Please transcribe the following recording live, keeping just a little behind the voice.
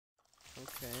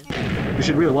Okay. You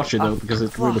should really watch it though, because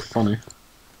it's really funny.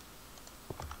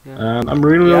 Yeah. And I'm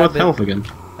really low at health again.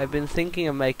 I've been thinking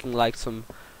of making like some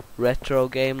retro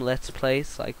game let's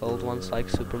plays, like old ones like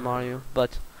Super Mario,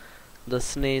 but the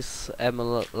SNES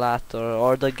emulator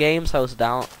or the games I was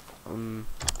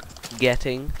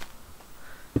getting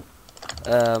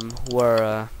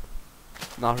were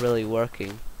not really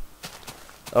working.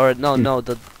 Or no,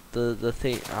 the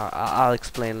thing I'll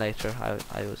explain later.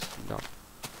 I was no.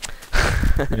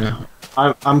 Yeah,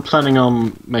 I'm planning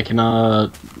on making a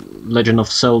Legend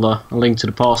of Zelda: A Link to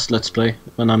the Past let's play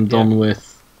when I'm done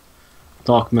with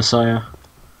Dark Messiah.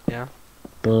 Yeah.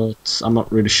 But I'm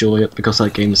not really sure yet because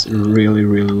that game is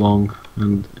really long,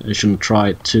 and I shouldn't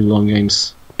try too long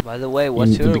games. By the way,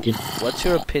 what's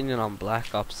your opinion on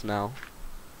Black Ops now?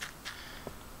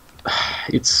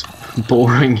 It's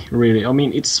boring, really. I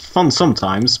mean, it's fun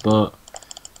sometimes, but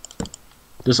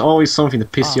there's always something to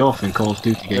piss you off in Call of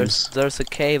Duty games. There's a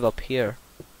cave up here,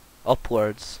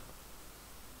 upwards.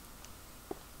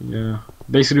 Yeah,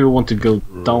 basically we want to go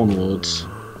downwards,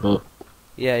 but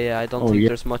yeah, I don't think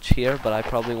there's much here, but I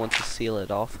probably want to seal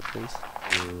it off at least.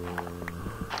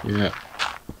 Yeah.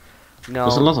 No,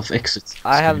 there's a lot of exits.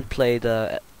 I haven't played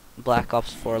Black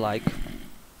Ops for like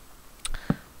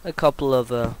a couple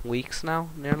of weeks now,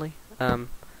 nearly.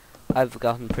 I've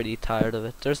gotten pretty tired of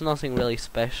it. There's nothing really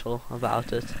special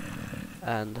about it,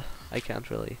 and I can't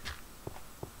really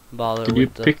bother Did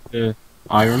with you pick the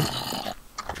iron? Yeah.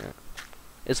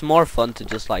 It's more fun to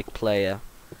just like play a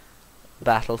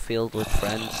Battlefield with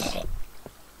friends.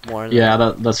 More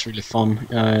than that's really fun.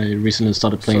 I recently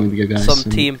started playing with you guys. Some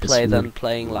team play than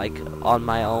playing like on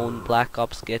my own Black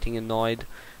Ops, getting annoyed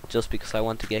just because I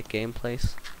want to get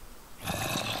gameplays.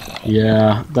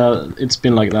 Yeah, it's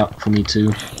been like that for me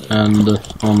too, and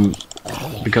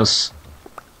because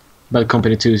Bad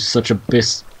Company 2 is such a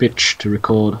bitch to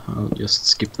record, I'll just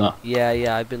skip that.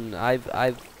 Yeah,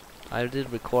 I did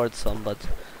record some, but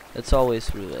it's always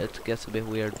it gets a bit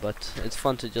weird, but it's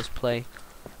fun to just play.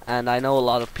 And I know a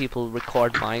lot of people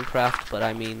record Minecraft, but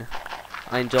I mean,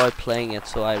 I enjoy playing it,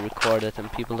 so I record it,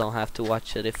 and people don't have to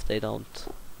watch it if they don't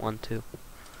want to.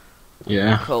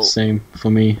 Yeah, cool. Same for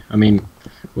me. I mean,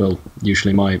 well,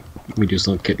 usually my videos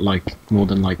don't get like more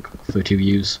than like 30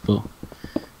 views, but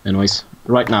anyways,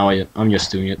 right now I'm just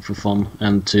doing it for fun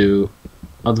and to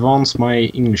advance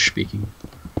my English speaking.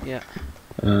 Yeah.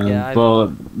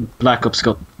 But Black Ops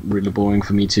got really boring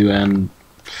for me too, and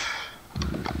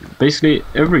basically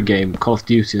every game, Call of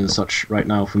Duty and such, right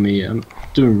now for me, I'm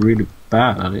doing really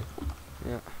bad at it.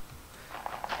 Yeah.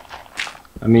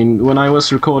 I mean, when I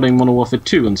was recording Modern Warfare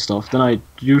 2 and stuff, then I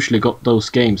usually got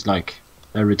those games like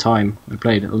every time I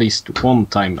played, at least one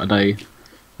time a day.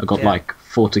 I got like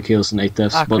 40 kills and 8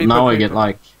 deaths, but now I get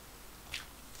like...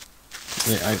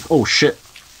 oh shit!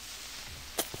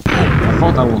 I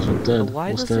thought that one was dead.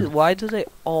 Why do they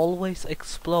always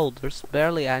explode? There's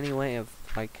barely any way of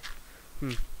like...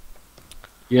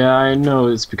 Yeah, I know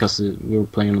it's because we were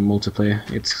playing on multiplayer.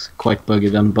 It's quite buggy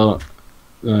then, but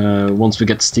once we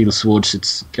get steel swords,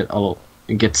 it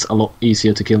gets a lot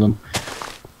easier to kill them.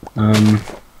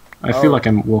 I feel like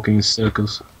I'm walking in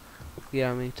circles.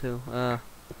 Yeah, me too.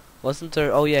 Wasn't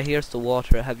there? Oh yeah, here's the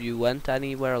water. Have you went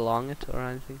anywhere along it or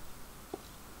anything?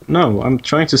 No, I'm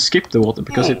trying to skip the water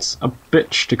because it's a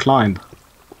bitch to climb.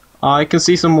 I can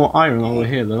see some more iron over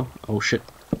here though. Oh shit.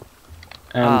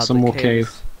 And some more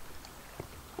cave.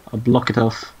 I'll block it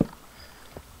off.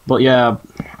 But yeah,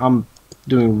 I'm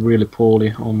doing really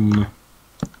poorly on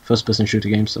first-person shooter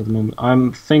games at the moment.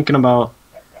 I'm thinking about...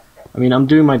 I mean, I'm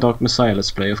doing my Dark Messiah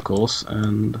let's play, of course,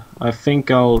 and I think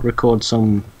I'll record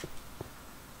some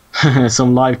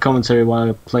some live commentary while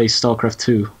I play StarCraft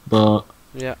 2, but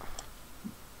yeah,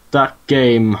 that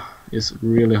game is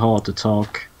really hard to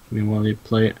talk while you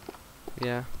play it.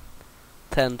 Yeah,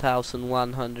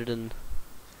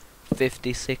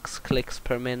 10,156 clicks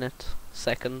per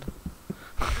second.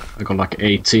 I got like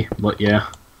 80, but yeah.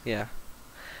 Yeah.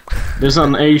 There's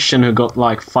an Asian who got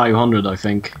like 500, I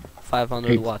think.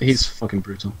 500 watts. He's fucking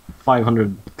brutal.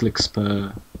 500 clicks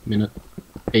per minute.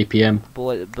 APM.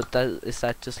 Boy, but is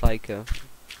that just like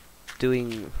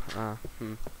doing...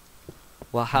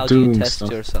 Well, how do you test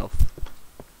yourself?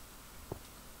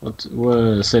 What?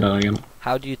 Say that again.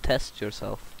 How do you test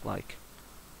yourself? Like,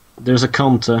 there's a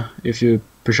counter if you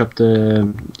push up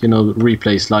the,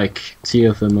 replays like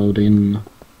TFM mode in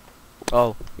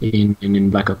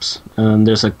Black Ops, and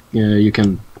there's a you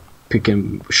can pick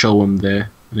and show them there,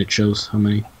 and it shows how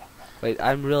many. Wait,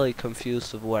 I'm really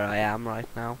confused of where I am right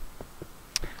now.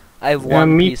 I have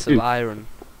one piece of iron.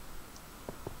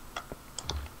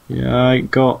 Yeah, I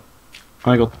got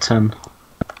 10.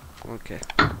 Okay.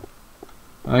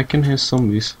 I can hear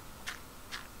zombies.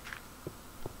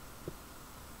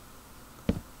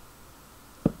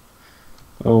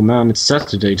 Oh man, it's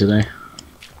Saturday today.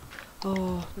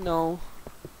 Oh no.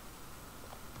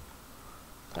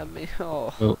 That means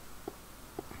Well,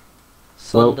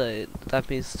 Sunday. That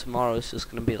means tomorrow is just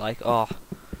gonna be like, oh,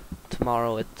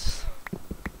 tomorrow it's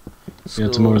school.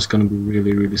 yeah, tomorrow's gonna be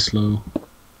really, really slow.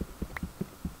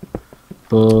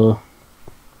 But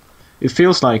it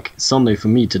feels like Sunday for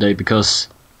me today because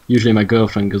usually my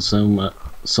girlfriend goes home at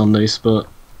Sundays, but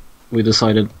we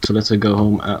decided to let her go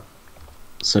home at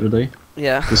Saturday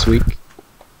Yeah. this week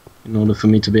in order for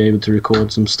me to be able to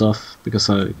record some stuff because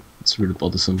it's really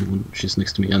bothersome when she's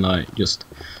next to me, and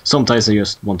sometimes I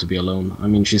just want to be alone. I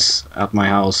mean, she's at my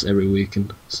house every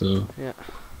weekend, so Yeah.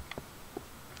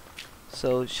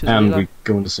 So should and we we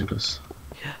go in the same place.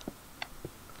 Yeah.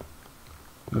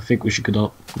 I think we should go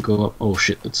up. Oh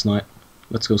shit, it's night.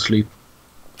 Let's go sleep.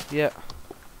 Yeah.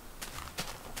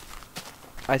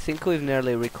 I think we've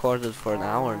nearly recorded for an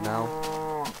hour now.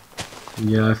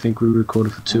 Yeah, I think we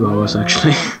recorded for 2 hours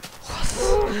actually.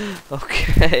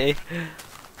 Okay.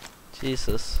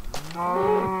 Jesus.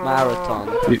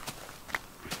 Marathon.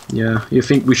 Yeah, you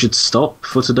think we should stop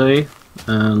for today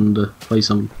and play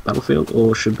some Battlefield,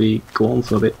 or should we go on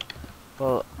for a bit?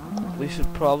 Well, we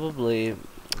should probably.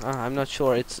 I'm not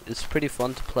sure. It's pretty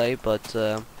fun to play, but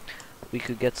we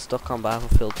could get stuck on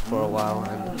Battlefield for a while,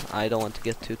 and I don't want to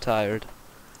get too tired.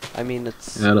 I mean,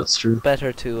 it's Yeah, that's true.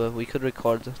 better to. We could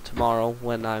record tomorrow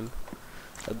when I'm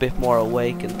a bit more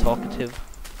awake and talkative.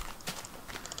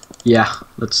 Yeah,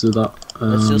 let's do that.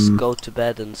 Let's just go to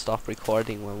bed and stop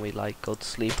recording when we like go to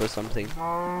sleep or something.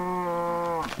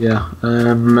 Yeah.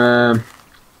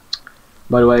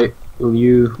 By the way, will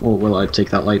you? Oh, well, I take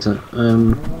that later.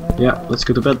 Yeah, let's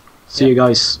go to bed. See you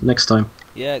guys next time.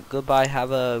 Yeah. Goodbye.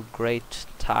 Have a great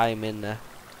time in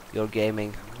your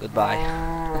gaming. Goodbye.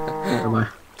 Bye bye.